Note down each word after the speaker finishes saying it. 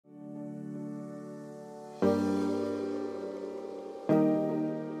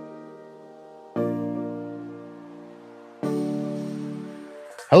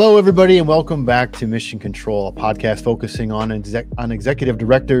Hello, everybody, and welcome back to Mission Control, a podcast focusing on executive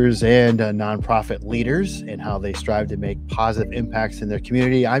directors and nonprofit leaders and how they strive to make positive impacts in their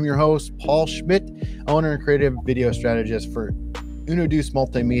community. I'm your host, Paul Schmidt, owner and creative video strategist for UnoDeuce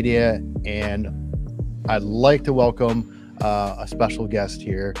Multimedia, and I'd like to welcome a special guest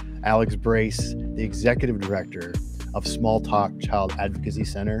here, Alex Brace, the executive director of Small Talk Child Advocacy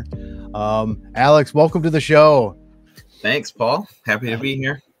Center. Alex, welcome to the show. Thanks, Paul. Happy to be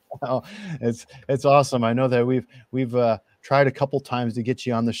here. Oh, it's awesome. I know that we've tried a couple times to get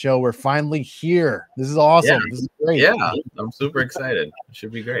you on the show. We're finally here. This is awesome. Yeah. This is great. Yeah, I'm super excited. It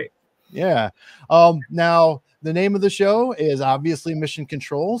should be great. Yeah. Now the name of the show is obviously Mission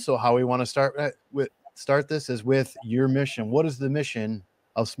Control. So how we want to start this is with your mission. What is the mission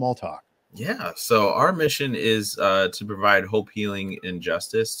of Small Talk? Yeah. So our mission is to provide hope, healing, and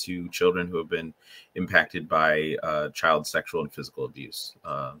justice to children who have been impacted by child sexual and physical abuse.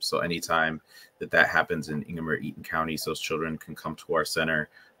 So anytime that happens in Ingham or Eaton counties, those children can come to our center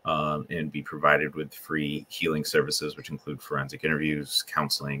and be provided with free healing services, which include forensic interviews,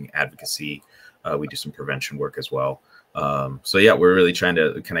 counseling, advocacy. We do some prevention work as well. So yeah, we're really trying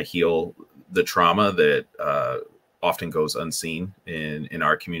to kind of heal the trauma that often goes unseen in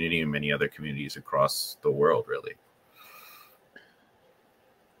our community and many other communities across the world, really.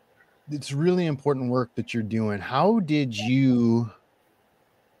 It's really important work that you're doing. How did you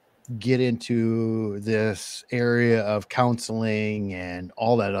get into this area of counseling and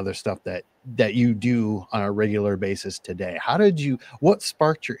all that other stuff that you do on a regular basis today? What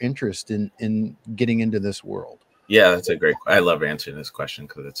sparked your interest in getting into this world? Yeah, that's a great. I love answering this question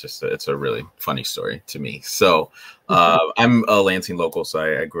because it's a really funny story to me. So I'm a Lansing local, so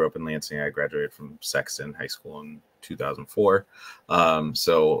I grew up in Lansing. I graduated from Sexton High School in 2004.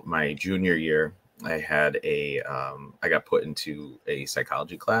 So my junior year, I had I got put into a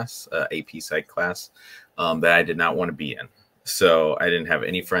psychology class, AP Psych class, that I did not want to be in. So I didn't have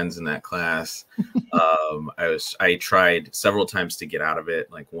any friends in that class. I tried several times to get out of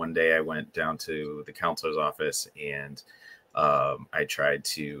it. Like one day I went down to the counselor's office and I tried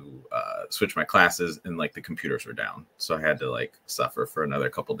to switch my classes and like the computers were down. So I had to like suffer for another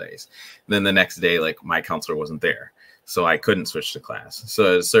couple days. And then the next day, like my counselor wasn't there. So I couldn't switch the class.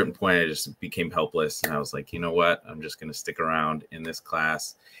 So at a certain point, I just became helpless. And I was like, you know what? I'm just going to stick around in this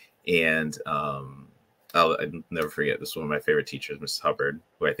class. And I'll never forget, this is one of my favorite teachers, Mrs. Hubbard,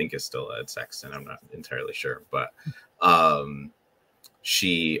 who I think is still at Sexton. I'm not entirely sure, but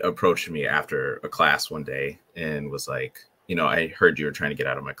she approached me after a class one day and was like, you know, I heard you were trying to get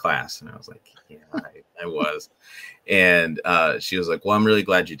out of my class. And I was like, yeah, I was. And she was like, well, I'm really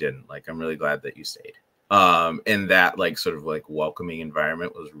glad you didn't. Like, I'm really glad that you stayed. And that like sort of like welcoming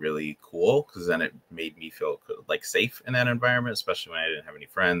environment was really cool because then it made me feel like safe in that environment, especially when I didn't have any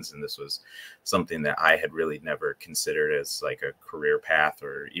friends. And this was something that I had really never considered as like a career path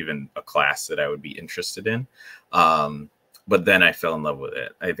or even a class that I would be interested in. But then I fell in love with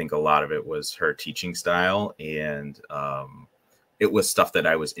it. I think a lot of it was her teaching style and it was stuff that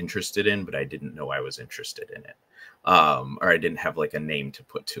I was interested in, but I didn't know I was interested in it. Or I didn't have like a name to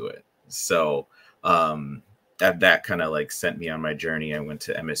put to it. So that kind of like sent me on my journey. I went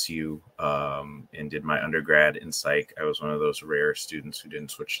to MSU and did my undergrad in psych. I was one of those rare students who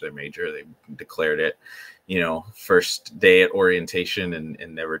didn't switch their major. They declared it, you know, first day at orientation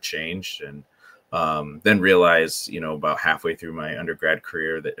and never changed. And then realized, you know, about halfway through my undergrad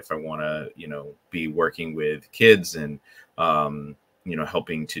career that if I want to, you know, be working with kids and, you know,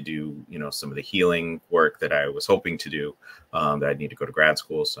 helping to do, you know, some of the healing work that I was hoping to do, that I'd need to go to grad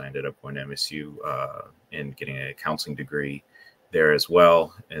school. So I ended up going to MSU and getting a counseling degree there as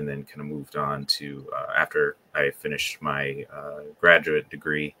well. And then kind of moved on to, after I finished my graduate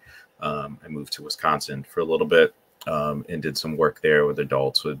degree, I moved to Wisconsin for a little bit and did some work there with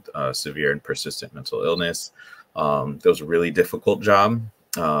adults with severe and persistent mental illness. That was a really difficult job.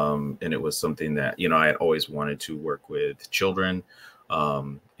 And it was something that, you know, I had always wanted to work with children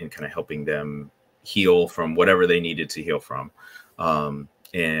and kind of helping them heal from whatever they needed to heal from.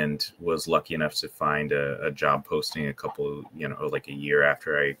 And was lucky enough to find a job posting a couple, you know, like a year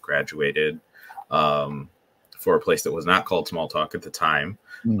after I graduated for a place that was not called Small Talk at the time.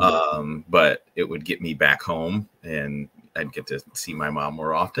 But it would get me back home and I'd get to see my mom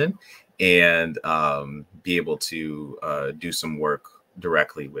more often and be able to do some work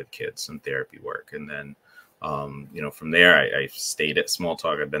directly with kids, some therapy work. And then, you know, from there, I stayed at Small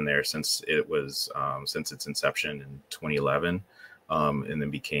Talk. I've been there since it was, since its inception in 2011, and then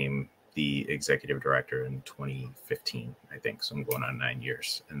became the executive director in 2015, I think. So I'm going on 9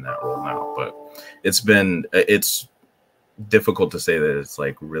 years in that role now. But it's difficult to say that it's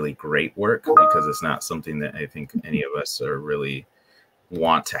like really great work, because it's not something that I think any of us are really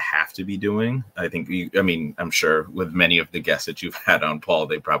want to have to be doing. I think I'm sure with many of the guests that you've had on, Paul,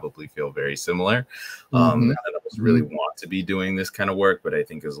 they probably feel very similar. None of us really want to be doing this kind of work, but I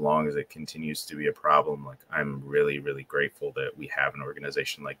think as long as it continues to be a problem, like, I'm really, really grateful that we have an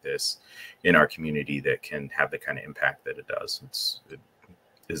organization like this in our community that can have the kind of impact that it does. It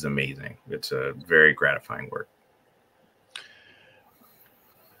is amazing. It's a very gratifying work.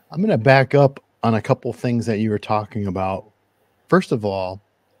 I'm going to back up on a couple things that you were talking about. First of all,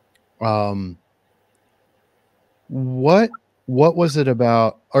 what was it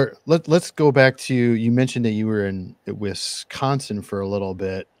about? Or let's go back to, you mentioned that you were in Wisconsin for a little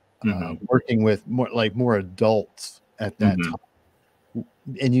bit, working with more adults at that time,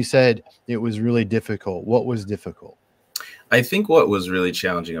 and you said it was really difficult. What was difficult? I think what was really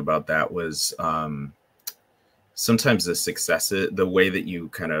challenging about that was sometimes the way that you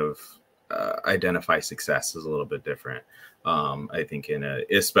kind of identify success is a little bit different. I think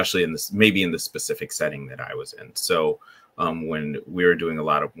especially in this, maybe in the specific setting that I was in. So when we were doing a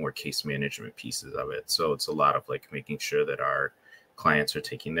lot of more case management pieces of it, so it's a lot of like making sure that our clients are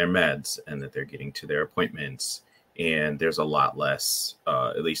taking their meds and that they're getting to their appointments. And there's a lot less,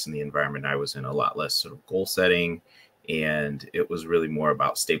 at least in the environment I was in, a lot less sort of goal setting. And it was really more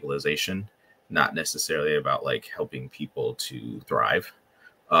about stabilization, not necessarily about like helping people to thrive.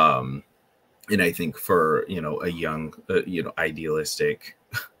 And I think for, a young, idealistic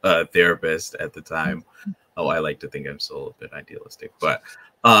therapist at the time, I like to think I'm still a bit idealistic, but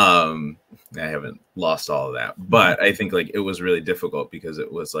I haven't lost all of that. But I think like it was really difficult, because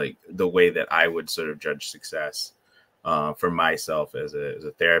it was like the way that I would sort of judge success for myself as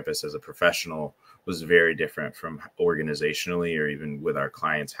a therapist, as a professional, was very different from organizationally, or even with our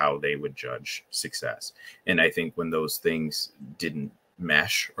clients, how they would judge success. And I think when those things didn't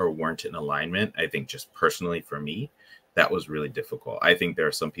mesh or weren't in alignment, I think just personally for me, that was really difficult. I think there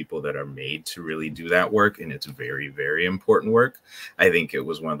are some people that are made to really do that work, and it's very, very important work. I think it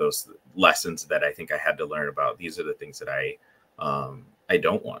was one of those lessons that I think I had to learn about. These are the things that I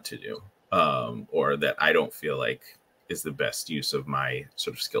don't want to do, or that I don't feel like is the best use of my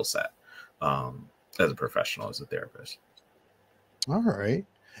sort of skill set as a professional, as a therapist. All right.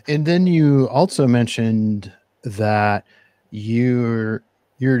 And then you also mentioned that your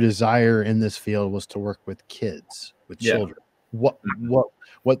desire in this field was to work with kids, with children.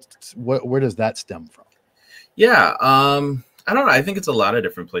 Where does that stem from? Yeah. I don't know. I think it's a lot of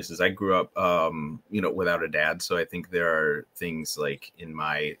different places. I grew up, without a dad. So I think there are things like in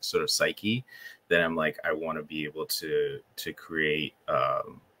my sort of psyche that I'm like, I want to be able to create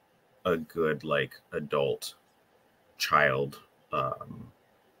a good, like, adult child,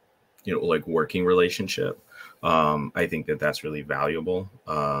 like working relationship. I think that that's really valuable.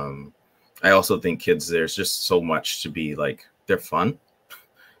 I also think kids, there's just so much to be like, they're fun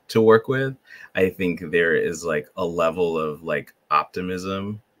to work with. I think there is like a level of like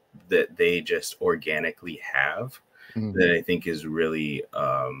optimism that they just organically have that I think is really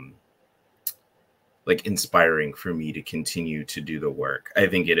like inspiring for me to continue to do the work. I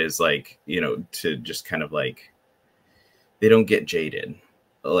think it is like, to just kind of like, they don't get jaded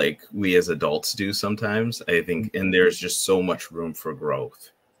like we as adults do sometimes, I think. And there's just so much room for growth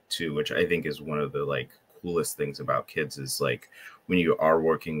too, which I think is one of the like coolest things about kids, is like when you are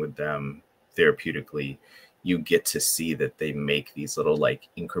working with them therapeutically, you get to see that they make these little like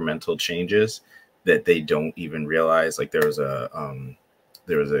incremental changes that they don't even realize. Like there was a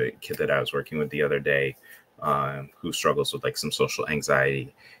kid that I was working with the other day who struggles with like some social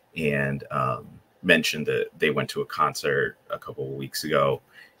anxiety, and mentioned that they went to a concert a couple of weeks ago,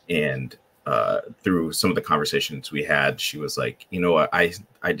 and through some of the conversations we had, she was like, you know what,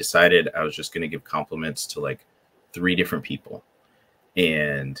 I decided I was just going to give compliments to like 3 different people.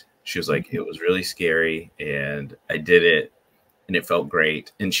 And she was like, it was really scary, and I did it, and it felt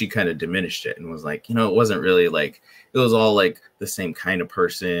great. And she kind of diminished it and was like, it wasn't really like, it was all like the same kind of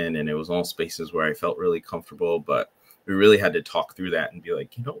person, and it was all spaces where I felt really comfortable. But we really had to talk through that and be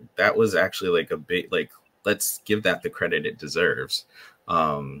like, that was actually like a big, like, let's give that the credit it deserves.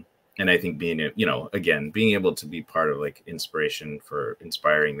 And I think being able to be part of like inspiration for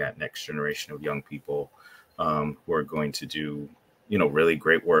inspiring that next generation of young people who are going to do, really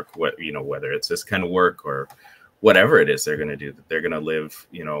great work, whether it's this kind of work or whatever it is they're going to do, that they're going to live,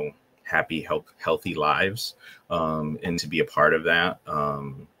 happy, healthy lives. And to be a part of that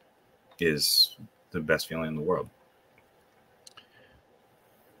is the best feeling in the world.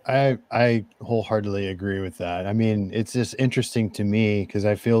 I wholeheartedly agree with that. I mean, it's just interesting to me because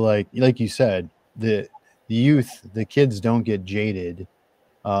I feel like you said, the youth, the kids don't get jaded,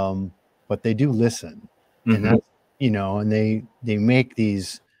 um, but they do listen, and Hmm. that's and they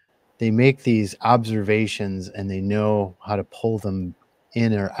make these observations and they know how to pull them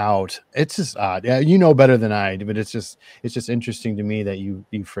in or out. It's just odd. Yeah, you know better than I do, but it's just interesting to me that you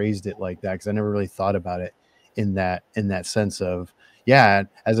phrased it like that because I never really thought about it in that sense of, yeah,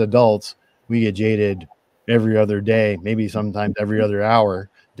 as adults, we get jaded every other day, maybe sometimes every other hour,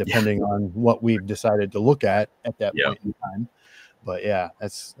 Yeah. depending on what we've decided to look at that Yeah. point in time. But yeah,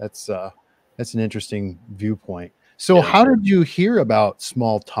 that's an interesting viewpoint. So, Yeah. how did you hear about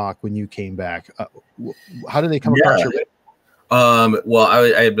small talk when you came back? How did they come across Yeah. your? Well,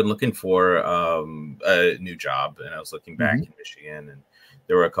 I had been looking for a new job, and I was looking Mhm. back in Michigan, and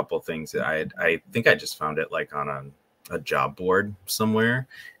there were a couple of things that I think I just found it like on a job board somewhere,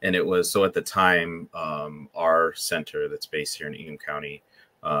 and it was so at the time our center that's based here in Ingham County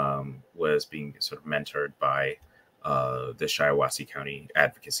was being sort of mentored by the Shiawassee County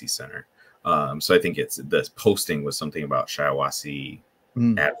Advocacy Center. So I think it's the posting was something about Shiawassee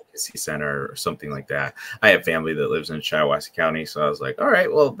Mm. Advocacy Center or something like that. I have family that lives in Shiawassee County, so I was like, all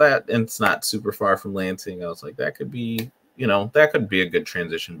right, well, that and it's not super far from Lansing. I was like, that could be, that could be a good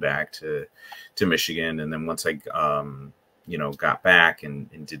transition back to Michigan. And then once I, got back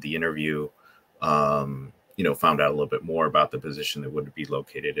and did the interview, found out a little bit more about the position that would be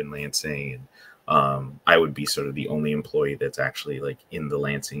located in Lansing, and I would be sort of the only employee that's actually like in the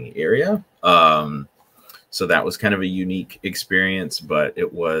Lansing area. So that was kind of a unique experience, but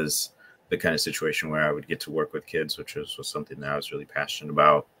it was the kind of situation where I would get to work with kids, which was something that I was really passionate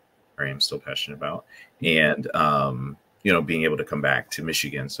about, or I am still passionate about. And, being able to come back to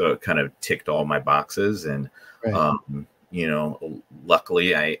Michigan. So it kind of ticked all my boxes. And, Right. um,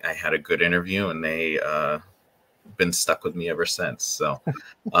 luckily I had a good interview and they been stuck with me ever since. So,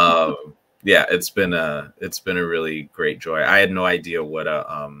 yeah, it's been a really great joy. I had no idea what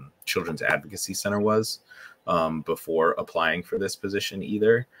a children's advocacy center was before applying for this position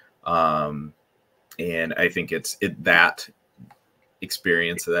either. Um, and I think that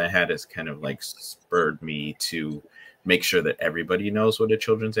experience that I had has kind of like spurred me to make sure that everybody knows what a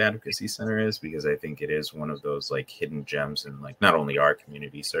children's advocacy center is, because I think it is one of those like hidden gems in like not only our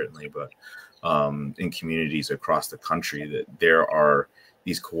community certainly, but in communities across the country, that there are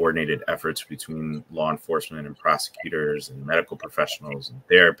these coordinated efforts between law enforcement and prosecutors and medical professionals and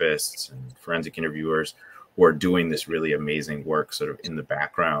therapists and forensic interviewers who are doing this really amazing work sort of in the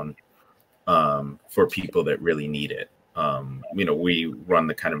background for people that really need it. We run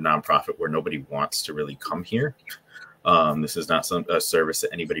the kind of nonprofit where nobody wants to really come here. This is not a service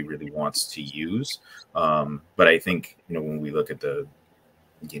that anybody really wants to use. But I think, when we look at the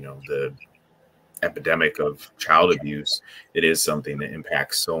epidemic of child abuse, it is something that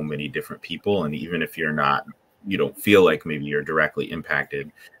impacts so many different people. And even if you don't feel like maybe you're directly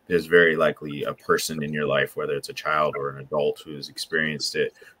impacted, there's very likely a person in your life, whether it's a child or an adult who has experienced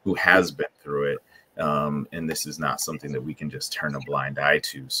it, who has been through it. And this is not something that we can just turn a blind eye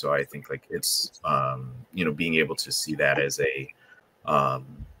to. So I think like it's, being able to see that as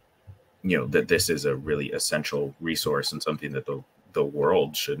um, that this is a really essential resource and something that the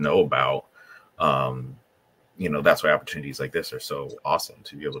world should know about. Um, that's why opportunities like this are so awesome,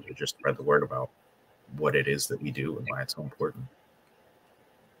 to be able to just spread the word about what it is that we do and why it's so important.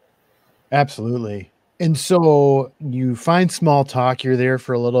 Absolutely. And so you find small talk, you're there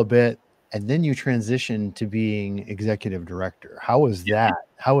for a little bit, and then you transition to being executive director. How was that?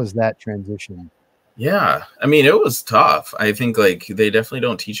 How was that transition? Yeah, I mean, it was tough. I think like they definitely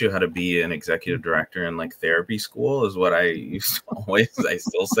don't teach you how to be an executive director in like therapy school, is what I used to always. I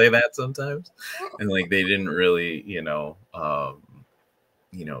still say that sometimes, and like they didn't really,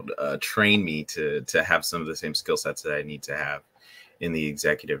 train me to have some of the same skill sets that I need to have in the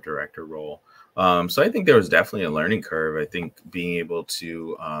executive director role. So I think there was definitely a learning curve. I think being able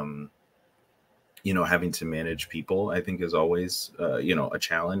to having to manage people, I think is always, a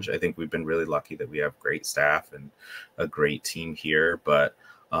challenge. I think we've been really lucky that we have great staff and a great team here, but,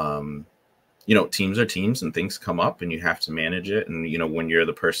 teams are teams and things come up and you have to manage it. And, when you're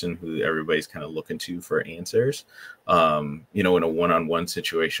the person who everybody's kind of looking to for answers, in a one-on-one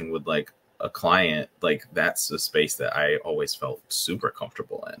situation with like a client, like that's a space that I always felt super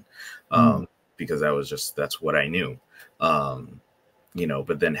comfortable in, Mm. because that's what I knew.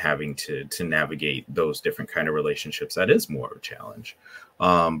 But then having to navigate those different kind of relationships, that is more of a challenge.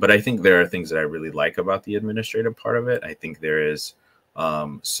 But I think there are things that I really like about the administrative part of it. I think there is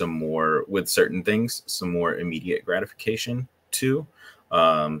some more, with certain things, some more immediate gratification too.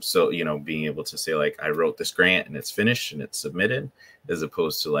 So, you know, being able to say like, I wrote this grant and it's finished and it's submitted, as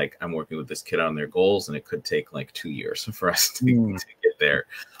opposed to like, I'm working with this kid on their goals and it could take like 2 years for us to get there.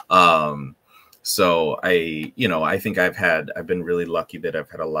 So you know, I think I've been really lucky that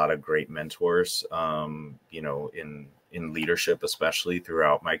I've had a lot of great mentors, you know, in leadership, especially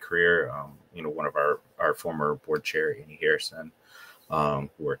throughout my career. You know, one of our former board chair, Annie Harrison, who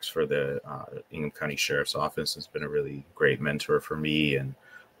works for the Ingham County Sheriff's Office, has been a really great mentor for me, and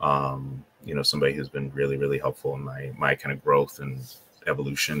you know, somebody who's been really, really helpful in my kind of growth and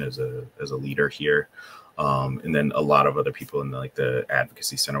evolution as a leader here. And then a lot of other people in the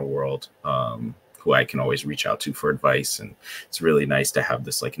advocacy center world, who I can always reach out to for advice. And it's really nice to have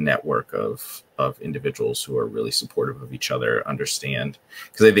this like network of individuals who are really supportive of each other, understand.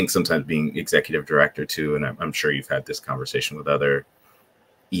 Because I think sometimes being executive director too, and I'm sure you've had this conversation with other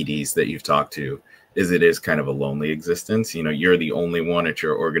EDs that you've talked to, it is kind of a lonely existence. You know, you're the only one at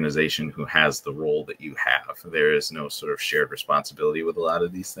your organization who has the role that you have. There is no sort of shared responsibility with a lot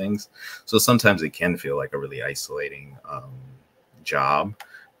of these things. So sometimes it can feel like a really isolating job,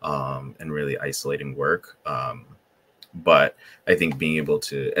 and really isolating work. But I think being able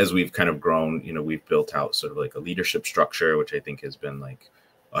to, as we've kind of grown, you know, we've built out sort of like a leadership structure, which I think has been like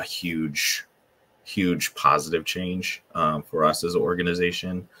a huge positive change for us as an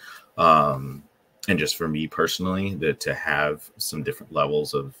organization. And just for me personally, to have some different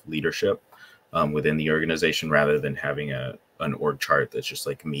levels of leadership within the organization, rather than having an org chart that's just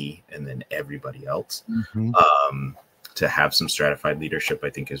like me and then everybody else. To have some stratified leadership, I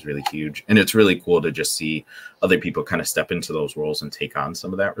think, is really huge. And it's really cool to just see other people kind of step into those roles and take on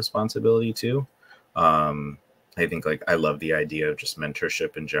some of that responsibility too. I think like I love the idea of just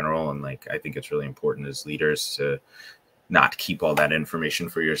mentorship in general. And like, I think it's really important as leaders to not keep all that information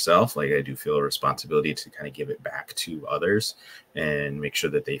for yourself. Like I do feel a responsibility to kind of give it back to others and make sure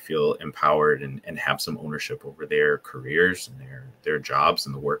that they feel empowered and have some ownership over their careers and their jobs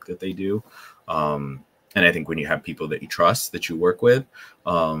and the work that they do. And I think when you have people that you trust, that you work with,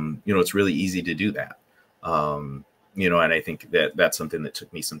 you know, it's really easy to do that. You know, and I think that's something that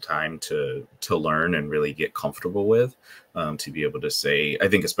took me some time to learn and really get comfortable with, to be able to say, I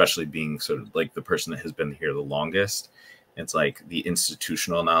think especially being sort of like the person that has been here the longest, it's like the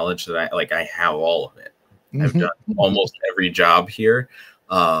institutional knowledge that I have all of it. I've done almost every job here.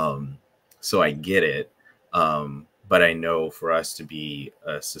 So I get it. But I know for us to be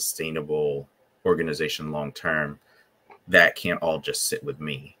a sustainable organization long term, that can't all just sit with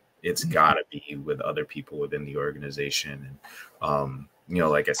me. It's got to be with other people within the organization. And you know,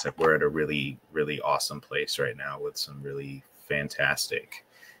 like I said, we're at a really, really awesome place right now with some really fantastic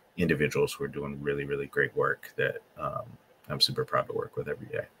individuals who are doing really, really great work that I'm super proud to work with every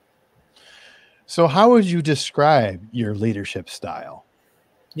day. So how would you describe your leadership style?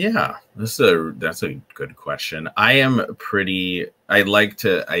 Yeah, that's a good question. I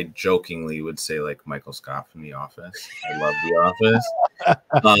jokingly would say like Michael Scott from The Office. I love The Office.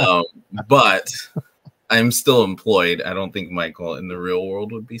 But I'm still employed. I don't think Michael in the real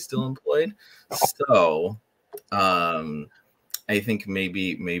world would be still employed. So I think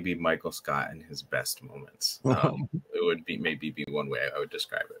maybe Michael Scott in his best moments. It would maybe be one way I would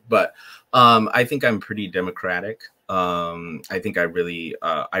describe it. But I think I'm pretty democratic. I think I really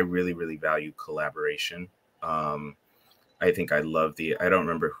value collaboration. I think I love I don't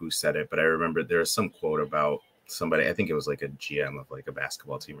remember who said it, but I remember there was some quote about somebody, I think it was like a GM of like a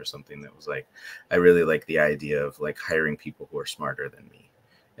basketball team or something, that was like, I really like the idea of like hiring people who are smarter than me.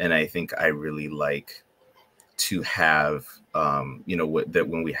 And I think I really like to have, you know, that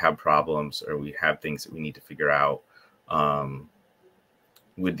when we have problems or we have things that we need to figure out,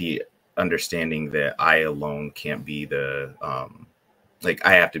 with the understanding that I alone can't be like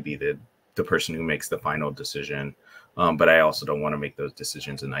I have to be the person who makes the final decision. But I also don't want to make those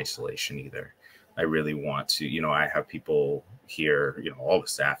decisions in isolation either. I really want to, you know, I have people here, you know, all the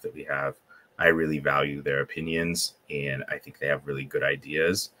staff that we have, I really value their opinions and I think they have really good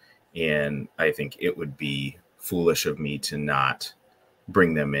ideas. And I think it would be foolish of me to not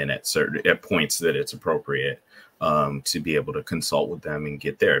bring them in at points that it's appropriate, to be able to consult with them and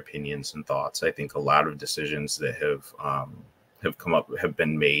get their opinions and thoughts. I think a lot of decisions that have come up have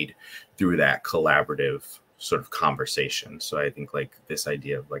been made through that collaborative sort of conversation. So I think like this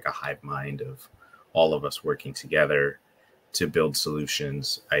idea of like a hive mind of all of us working together to build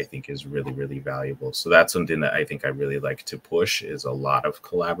solutions, I think is really, really valuable. So that's something that I think I really like to push, is a lot of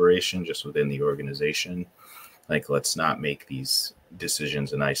collaboration just within the organization. Like, let's not make these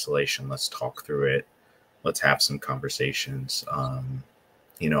decisions in isolation. Let's talk through it. Let's have some conversations.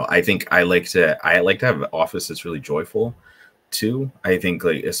 You know, I think I like to have an office that's really joyful. too. I think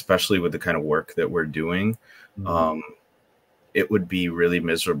like, especially with the kind of work that we're doing, it would be really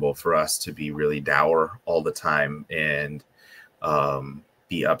miserable for us to be really dour all the time and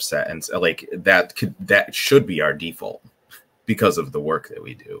be upset. And so, like that should be our default because of the work that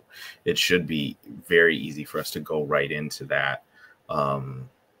we do. It should be very easy for us to go right into that.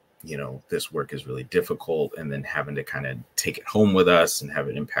 You know, this work is really difficult, and then having to kind of take it home with us and have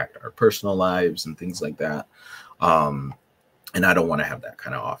it impact our personal lives and things like that. And I don't want to have that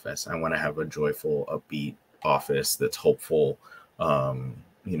kind of office. I want to have a joyful, upbeat office that's hopeful,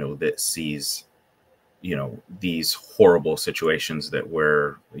 you know, that sees, you know, these horrible situations that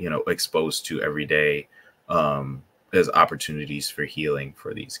we're, you know, exposed to every day as opportunities for healing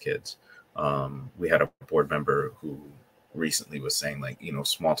for these kids. We had a board member who recently was saying, like, you know,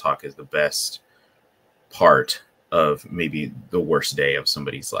 small talk is the best part of maybe the worst day of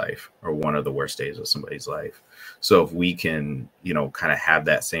somebody's life, or one of the worst days of somebody's life. So if we can, you know, kind of have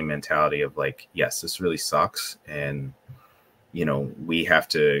that same mentality of like, yes, this really sucks, and, you know, we have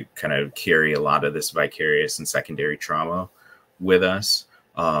to kind of carry a lot of this vicarious and secondary trauma with us.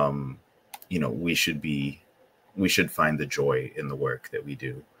 You know, we should find the joy in the work that we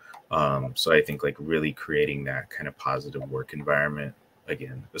do. So I think like really creating that kind of positive work environment,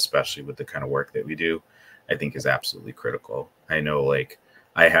 again, especially with the kind of work that we do, I think is absolutely critical. I know, like,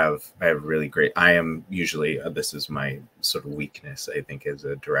 I have really great, I am usually, this is my sort of weakness, I think, as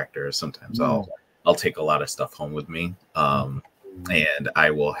a director. Sometimes I'll take a lot of stuff home with me. And I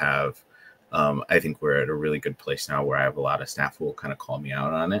will have, I think we're at a really good place now where I have a lot of staff who will kind of call me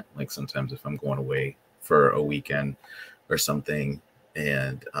out on it. Like sometimes if I'm going away for a weekend or something,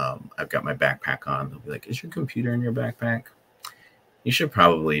 and I've got my backpack on, they'll be like, is your computer in your backpack? You should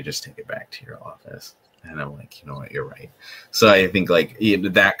probably just take it back to your office. And I'm like, you know what, you're right. So I think like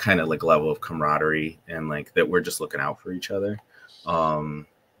that kind of like level of camaraderie and like that we're just looking out for each other, I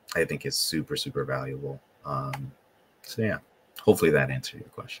think is super, super valuable. So yeah, hopefully that answered your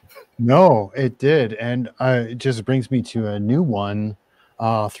question. No, it did. And it just brings me to a new one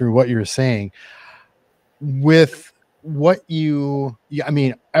through what you're saying. With what I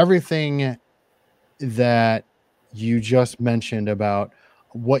mean, everything that you just mentioned about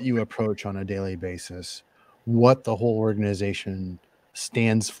what you approach on a daily basis, what the whole organization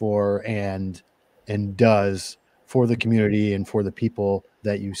stands for and does for the community and for the people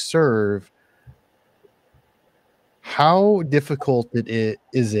that you serve. How difficult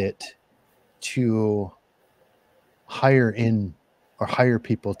is it to hire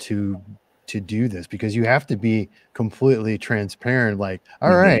people to do this? Because you have to be completely transparent, like,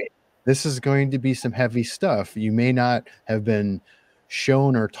 all right, this is going to be some heavy stuff. You may not have been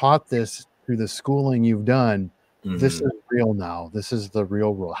shown or taught this through the schooling you've done. This is real now. This is the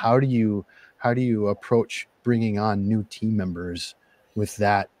real world. How do you approach bringing on new team members with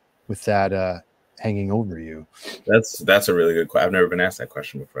that hanging over you? That's a really good question. I've never been asked that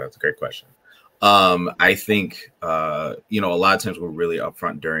question before. That's a great question. I think, you know, a lot of times we're really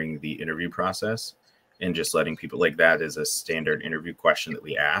upfront during the interview process and just letting people, like, that is a standard interview question that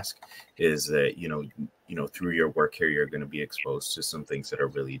we ask, is that, you know, through your work here, you're going to be exposed to some things that are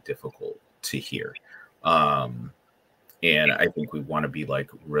really difficult to hear. And I think we want to be like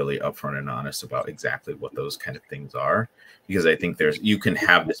really upfront and honest about exactly what those kind of things are, because I think you can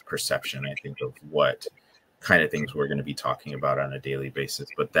have this perception, I think, of what kind of things we're going to be talking about on a daily basis,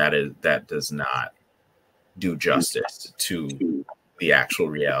 but that does not do justice to the actual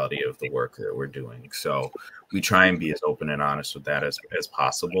reality of the work that we're doing. So we try and be as open and honest with that as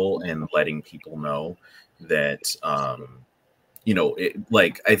possible, and letting people know that, you know,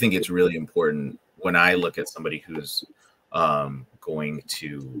 like, I think it's really important when I look at somebody who's going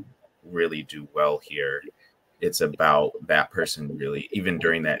to really do well here, it's about that person really, even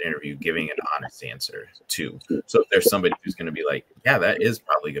during that interview, giving an honest answer too. So if there's somebody who's going to be like, yeah, that is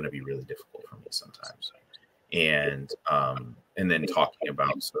probably going to be really difficult for me sometimes. And then talking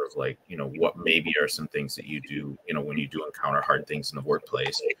about sort of like, you know, what maybe are some things that you do, you know, when you do encounter hard things in the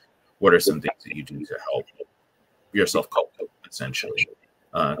workplace, what are some things that you do to help yourself cope, essentially?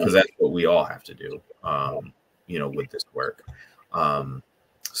 Because that's what we all have to do, you know, with this work.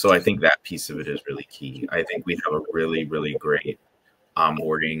 So I think that piece of it is really key. I think we have a really, really great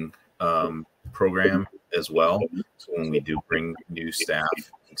onboarding program as well. So when we do bring new staff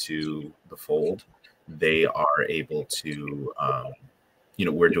into the fold, they are able to, you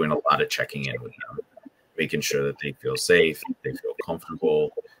know, we're doing a lot of checking in with them, making sure that they feel safe, they feel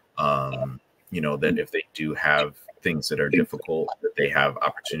comfortable, you know, that if they do have things that are difficult, that they have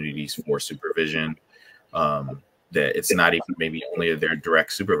opportunities for supervision. that it's not even maybe only their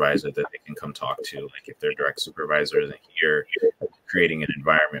direct supervisor that they can come talk to. Like if their direct supervisor isn't here, creating an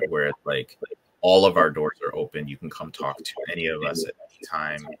environment where it's like all of our doors are open. You can come talk to any of us at any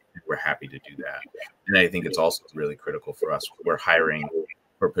time. And we're happy to do that. And I think it's also really critical for us. We're hiring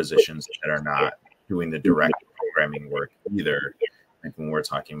for positions that are not doing the direct programming work either. Like when we're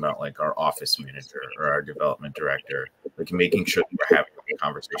talking about like our office manager or our development director, like making sure that we're having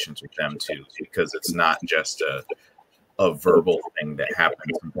conversations with them too, because it's not just a verbal thing that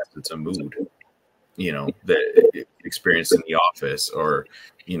happens. Sometimes it's a mood, you know, that experience in the office, or,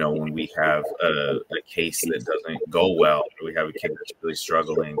 you know, when we have a case that doesn't go well, or we have a kid that's really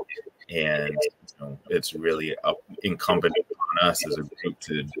struggling, and you know, it's really incumbent on us as a group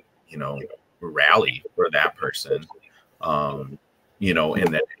to, you know, rally for that person, you know,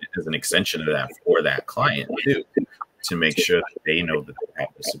 and that as an extension of that for that client too, to make sure that they know that they have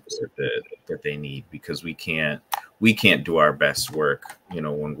the support that they need, because we can't do our best work, you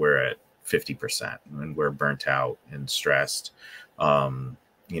know, when we're at 50%, when we're burnt out and stressed.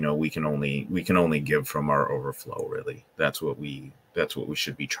 You know, we can only give from our overflow. Really, that's what we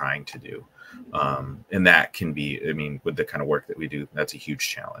should be trying to do. And that can be, I mean, with the kind of work that we do, that's a huge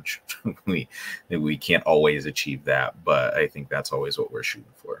challenge. we can't always achieve that, but I think that's always what we're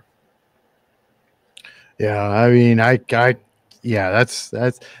shooting for. Yeah, I mean, yeah, that's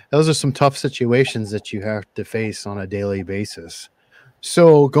those are some tough situations that you have to face on a daily basis.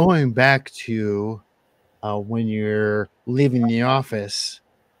 So going back to when you're leaving the office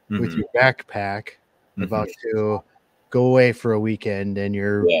with your backpack, about to go away for a weekend, and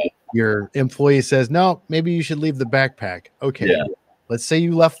your employee says, "No, maybe you should leave the backpack." Okay, let's say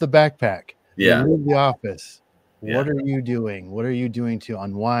you left the backpack. You leave the office. What are you doing? What are you doing to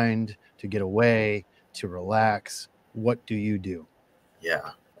unwind, to get away, to relax? What do you do?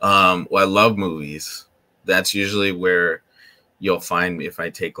 Yeah. Well, I love movies. That's usually where you'll find me. If I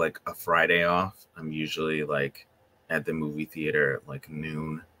take like a Friday off, I'm usually like at the movie theater at like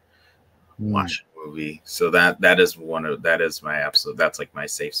noon, watching a movie. So that is my absolute, that's like my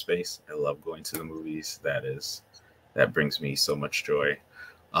safe space. I love going to the movies. That brings me so much joy.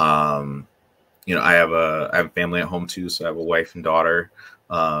 You know, I have family at home too. So I have a wife and daughter.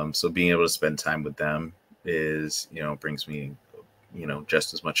 So being able to spend time with them is, you know, brings me, you know,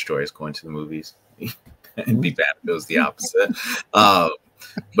 just as much joy as going to the movies. It'd be bad if it was the opposite.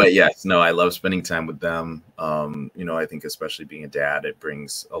 But yes, no, I love spending time with them. You know, I think especially being a dad, it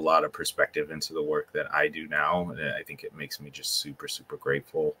brings a lot of perspective into the work that I do now. And I think it makes me just super, super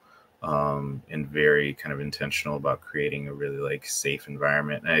grateful, and very kind of intentional about creating a really like safe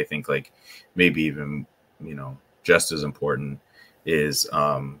environment. And I think like maybe even, you know, just as important is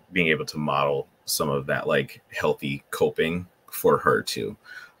being able to model some of that like healthy coping for her too.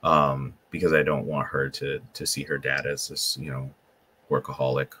 Because I don't want her to see her dad as this, you know,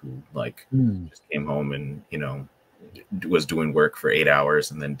 workaholic who like just came home and, you know, was doing work for 8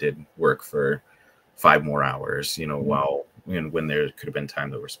 hours and then did work for 5 more hours, you know, while when there could have been time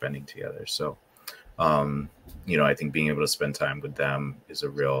that we're spending together. So, you know, I think being able to spend time with them is a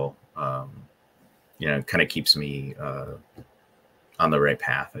real, you know, kind of keeps me on the right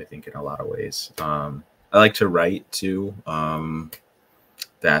path, I think, in a lot of ways. I like to write too.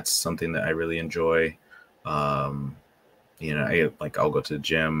 That's something that I really enjoy. You know, I'll go to the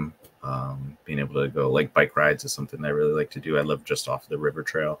gym. Being able to go like bike rides is something that I really like to do. I live just off the river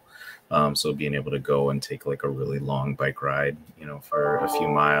trail. So being able to go and take like a really long bike ride, you know, for a few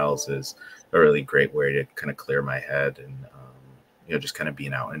miles is a really great way to kind of clear my head, and, you know, just kind of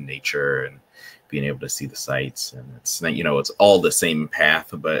being out in nature and being able to see the sights. And it's not, you know, it's all the same path,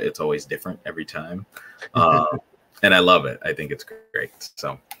 but it's always different every time. And I love it. I think it's great.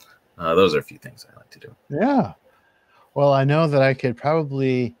 So those are a few things I like to do. Yeah. Well, I know that I could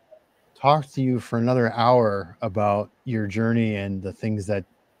probably talk to you for another hour about your journey and the things that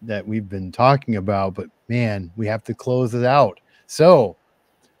we've been talking about, but man, we have to close it out. So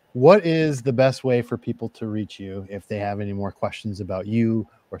what is the best way for people to reach you if they have any more questions about you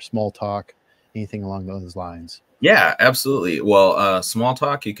or small talk, anything along those lines? Yeah, absolutely. Well, Small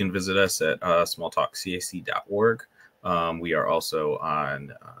Talk, you can visit us at smalltalkcac.org. We are also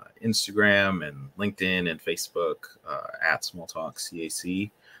on Instagram and LinkedIn and Facebook at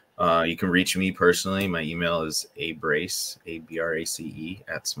smalltalkcac. You can reach me personally. My email is abrace, ABRACE,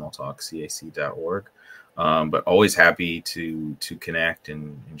 at smalltalkcac.org. But always happy to connect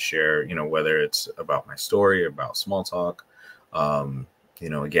and share, you know, whether it's about my story or about Small Talk. You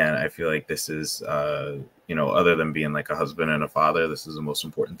know, again, I feel like this is, you know, other than being like a husband and a father, this is the most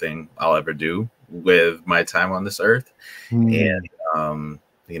important thing I'll ever do with my time on this earth. And,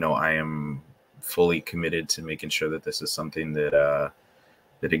 you know, I am fully committed to making sure that this is something that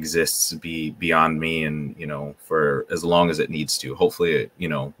that exists beyond me, and for as long as it needs to. Hopefully,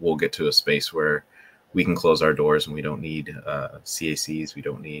 we'll get to a space where we can close our doors and we don't need CACs, we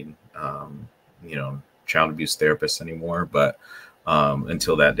don't need child abuse therapists anymore. But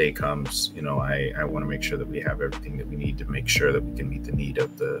until that day comes, I want to make sure that we have everything that we need to make sure that we can meet the need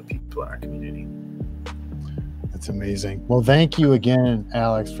of the people in our community. That's amazing. Well, thank you again,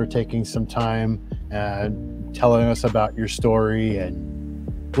 Alex, for taking some time and telling us about your story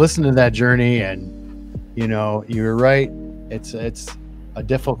and listen to that journey. And you're right, it's a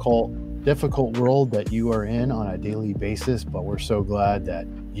difficult world that you are in on a daily basis, but we're so glad that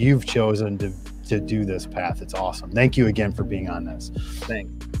you've chosen to do this path. It's awesome. Thank you again for being on this.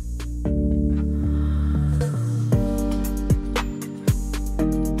 Thanks.